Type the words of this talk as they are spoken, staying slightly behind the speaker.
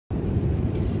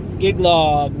Gig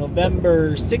log,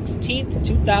 November 16th,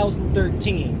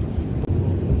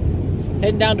 2013.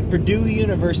 Heading down to Purdue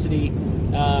University.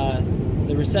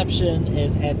 The reception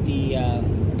is at the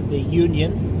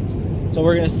Union. So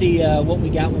we're going to see what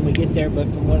we got when we get there. But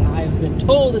from what I've been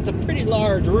told, it's a pretty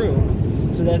large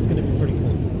room. So that's going to be pretty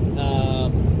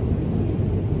cool.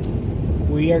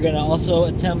 We are going to also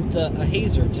attempt a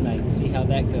hazer tonight and see how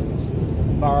that goes.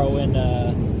 Borrowing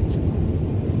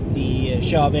the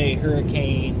Chauvet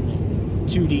Hurricane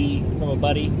 2D from a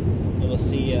buddy. And we'll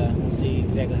see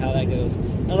exactly how that goes. I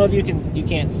don't know if you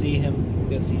can't see him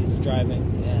because he's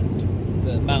driving and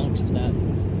the mount is not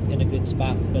in a good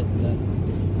spot. But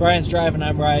Brian's driving,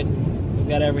 I'm riding. We've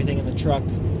got everything in the truck.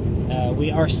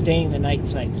 We are staying the night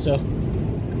tonight, so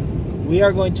we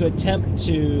are going to attempt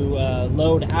to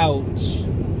load out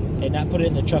and not put it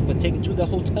in the truck, but take it to the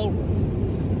hotel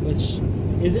room, which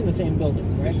is in the same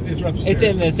building, correct? It's right upstairs. It's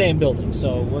in the same building,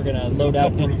 so we're gonna load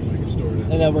out, rooms we can store it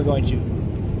in. and then we're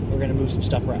gonna move some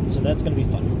stuff around. So that's gonna be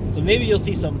fun. So maybe you'll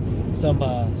see some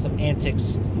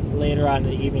antics later on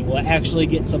in the evening. We'll actually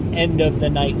get some end of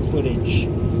the night footage.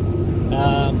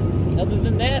 Other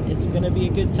than that, it's gonna be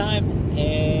a good time,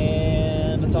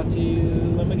 and I'll talk to you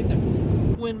when we get there.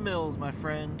 Windmills, my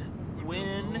friend.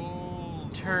 Wind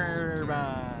turbines.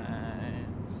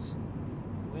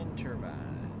 Wind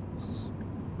turbines.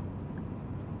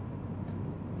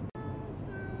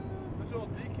 That's all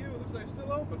DQ. It looks like it's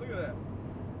still open. Look at that.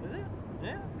 Is it?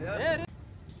 Yeah. Yeah. It is.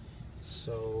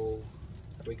 So,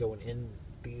 are we going in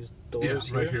these doors Yeah,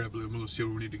 right here, I believe. I'm going to see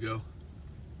where we need to go.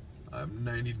 I'm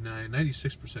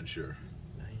 96% sure.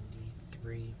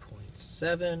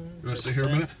 93.7. You want to stay here a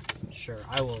minute? Sure,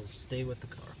 I will stay with the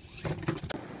car.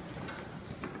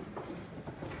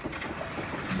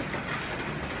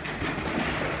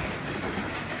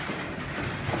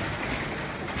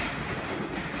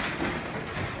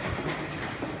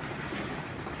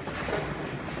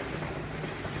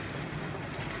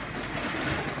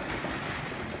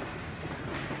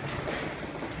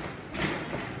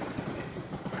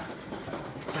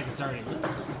 Looks like it's already lit.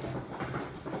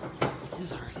 It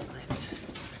is already lit.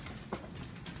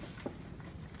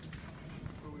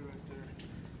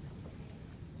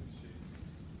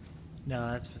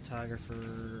 No, that's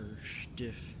photographer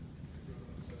Stiff.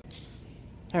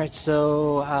 Alright,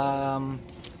 so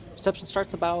reception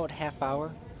starts about half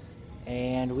hour,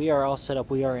 and we are all set up.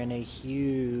 We are in a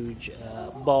huge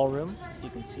ballroom, if you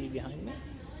can see behind me.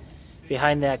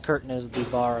 Behind that curtain is the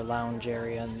bar lounge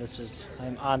area, and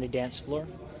I'm on the dance floor.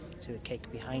 See the cake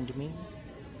behind me,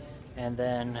 and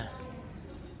then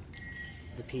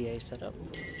the PA set up.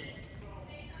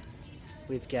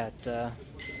 We've got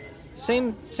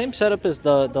same setup as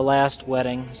the last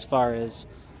wedding as far as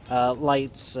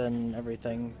lights and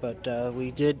everything, but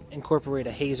we did incorporate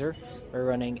a hazer. We're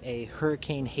running a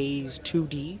Hurricane Haze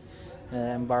 2D.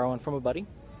 I'm borrowing from a buddy,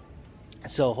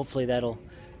 so hopefully that'll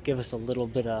give us a little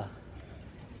bit of,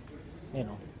 a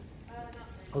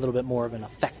little bit more of an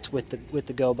effect with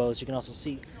the gobos. You can also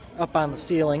see up on the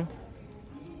ceiling.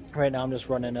 Right now I'm just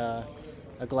running a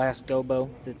glass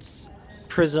gobo that's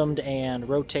prismed and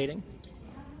rotating.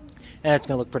 And it's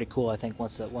going to look pretty cool, I think,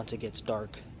 once it gets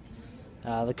dark.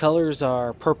 The colors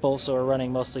are purple, so we're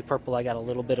running mostly purple. I got a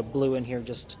little bit of blue in here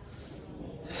just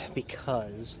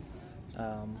because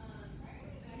I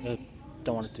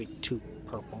don't want it to be too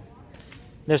purple.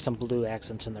 There's some blue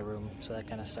accents in the room, so that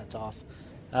kind of sets off.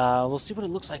 We'll see what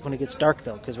it looks like when it gets dark,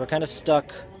 though, because we're kind of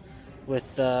stuck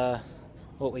with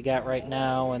what we got right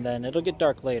now, and then it'll get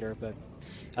dark later. But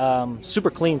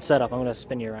super clean setup. I'm going to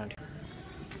spin you around here.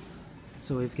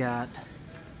 So we've got,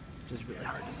 just really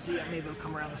hard to see, maybe I'll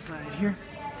come around the side here.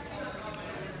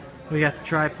 We got the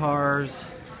tripars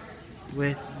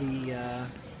with the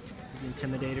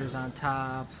intimidators on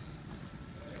top,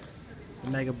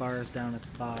 the mega bars down at the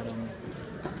bottom,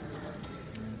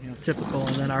 typical,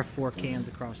 and then our 4 cans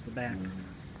across the back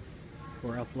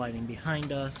for uplighting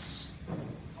behind us.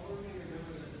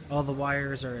 All the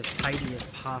wires are as tidy as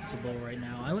possible right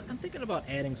now. I'm thinking about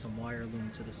adding some wire loom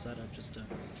to the setup just to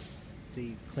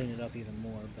clean it up even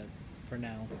more, but for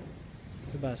now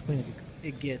it's about as clean as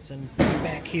it gets. And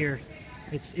back here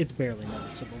it's barely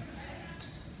noticeable,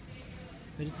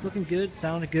 but it's looking good,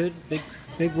 sounded good.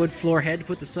 Big wood floor. Had to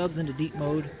put the subs into deep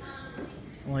mode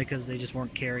only because they just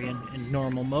weren't carrying in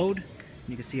normal mode.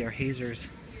 You can see our hazers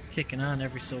kicking on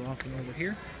every so often over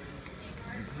here.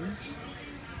 There it is.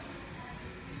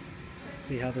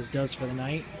 See how this does for the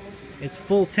night. It's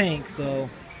full tank, so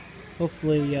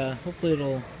hopefully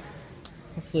it'll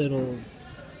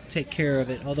take care of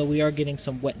it. Although we are getting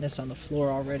some wetness on the floor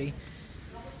already.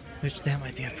 which that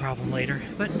might be a problem later.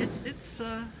 But it's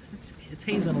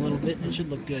hazing a little bit, and it should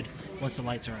look good once the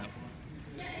lights are out.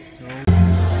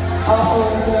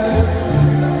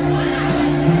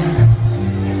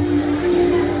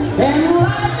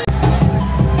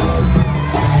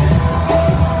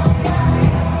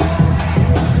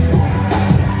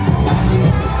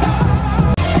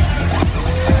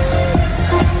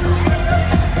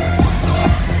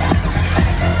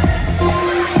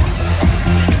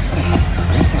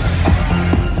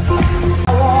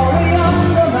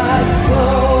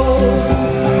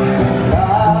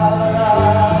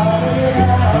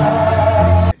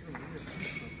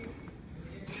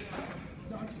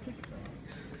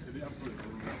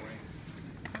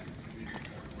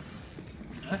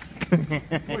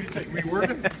 What do you think? Me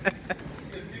working?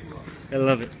 I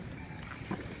love it.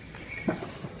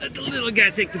 Let the little guy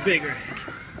take the bigger.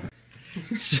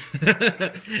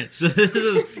 So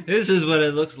this is what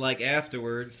it looks like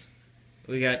afterwards.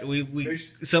 We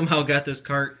somehow got this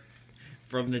cart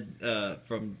from the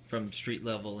from street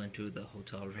level into the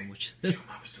hotel room, which Mom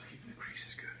was still keeping the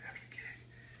creases good after the gig.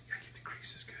 Gotta keep the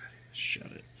creases good.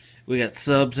 Shut it. We got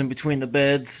subs in between the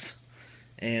beds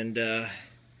and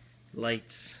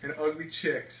lights And ugly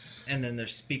chicks. and then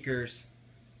there's speakers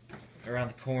around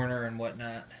the corner and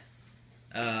whatnot.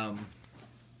 It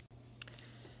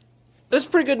was a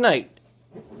pretty good night.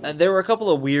 There were a couple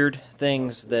of weird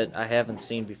things that I haven't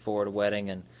seen before at a wedding,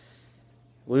 and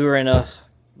we were in a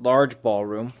large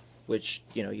ballroom, which,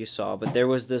 you know, you saw, but there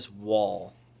was this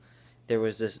wall. There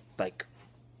was this, like,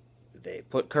 they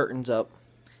put curtains up,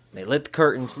 and they lit the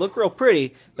curtains, looked real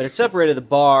pretty, but it separated the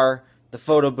bar, the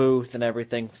photo booth, and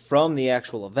everything from the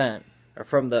actual event, or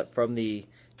from the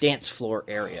dance floor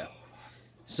area.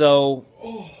 So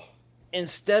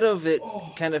instead of it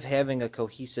kind of having a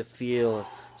cohesive feel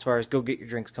as far as go get your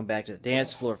drinks, come back to the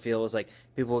dance floor feel, it was like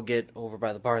people would get over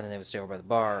by the bar and then they would stay over by the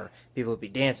bar, or people would be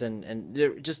dancing, and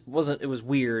it just wasn't, it was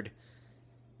weird.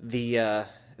 It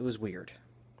was weird.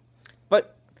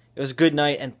 But it was a good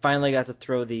night, and finally got to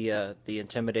throw the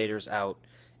intimidators out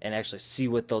and actually see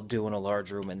what they'll do in a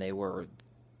large room, and they were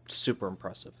super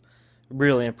impressive.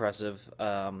 Really impressive.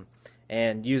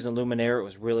 And using Luminaire, it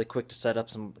was really quick to set up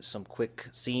some quick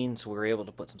scenes. We were able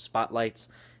to put some spotlights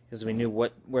because we knew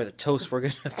where the toasts were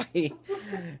going to be.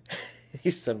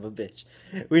 You son of a bitch.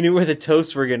 We knew where the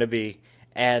toasts were going to be,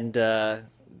 and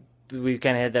we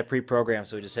kind of had that pre-programmed,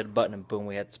 so we just hit a button and boom,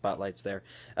 we had the spotlights there.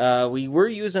 We were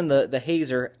using the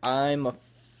hazer. I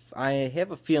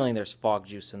have a feeling there's fog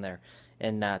juice in there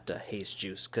and not haze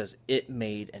juice, because it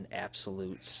made an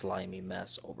absolute slimy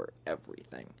mess over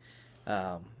everything.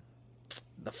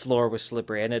 The floor was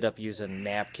slippery. I ended up using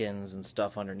napkins and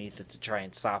stuff underneath it to try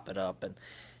and sop it up, and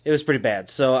it was pretty bad.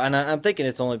 So, and I'm thinking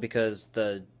it's only because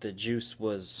the juice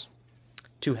was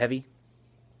too heavy.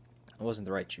 It wasn't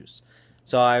the right juice.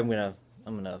 So I'm gonna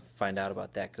find out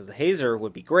about that, because the hazer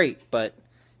would be great, but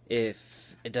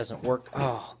if it doesn't work,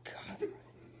 oh god.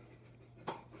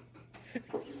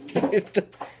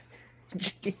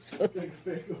 Jesus.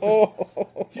 Oh,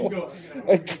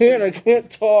 I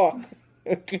can't talk.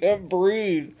 I can't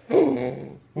breathe.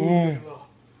 Oh,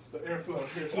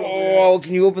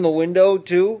 can you open the window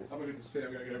too? I'm gonna get this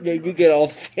fan. Yeah, you get all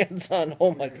the fans on.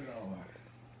 Oh my god.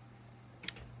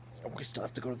 We still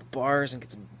have to go to the bars and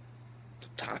get some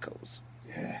tacos.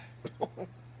 Yeah. God.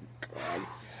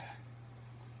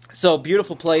 So,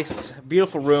 beautiful place,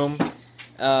 beautiful room.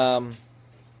 I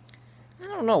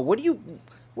don't know. What do you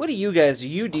guys,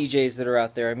 you DJs that are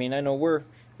out there? I mean, I know we're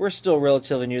still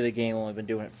relatively new to the game. Only been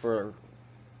doing it for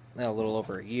a little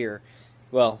over a year.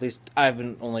 Well, at least I've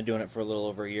been only doing it for a little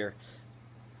over a year.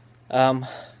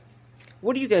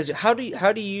 What do you guys do? How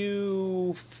do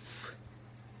you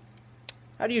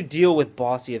deal with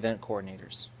bossy event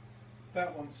coordinators?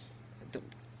 Fat ones.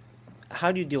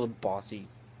 How do you deal with bossy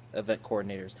event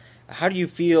coordinators? How do you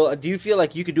feel? Do you feel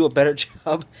like you could do a better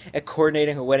job at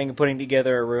coordinating a wedding and putting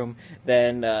together a room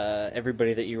than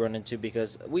everybody that you run into?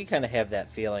 Because we kind of have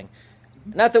that feeling.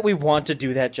 Not that we want to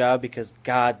do that job, because,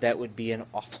 God, that would be an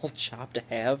awful job to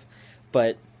have.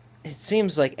 But it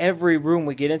seems like every room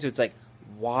we get into, it's like,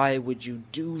 why would you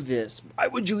do this? Why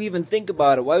would you even think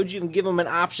about it? Why would you even give them an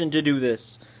option to do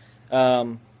this?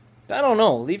 I don't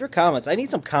know. Leave your comments. I need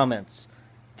some comments.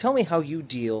 Tell me how you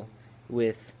deal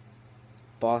with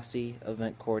bossy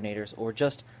event coordinators, or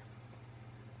just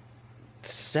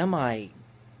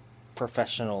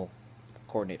semi-professional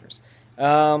coordinators.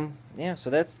 Yeah, so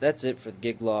that's it for the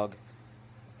gig log,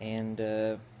 and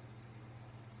I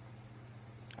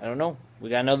don't know. We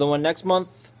got another one next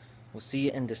month. We'll see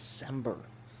you in December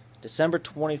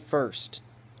 21st,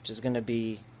 which is going to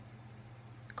be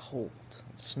cold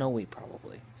and snowy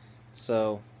probably.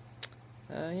 So,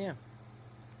 yeah.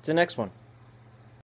 To the next one.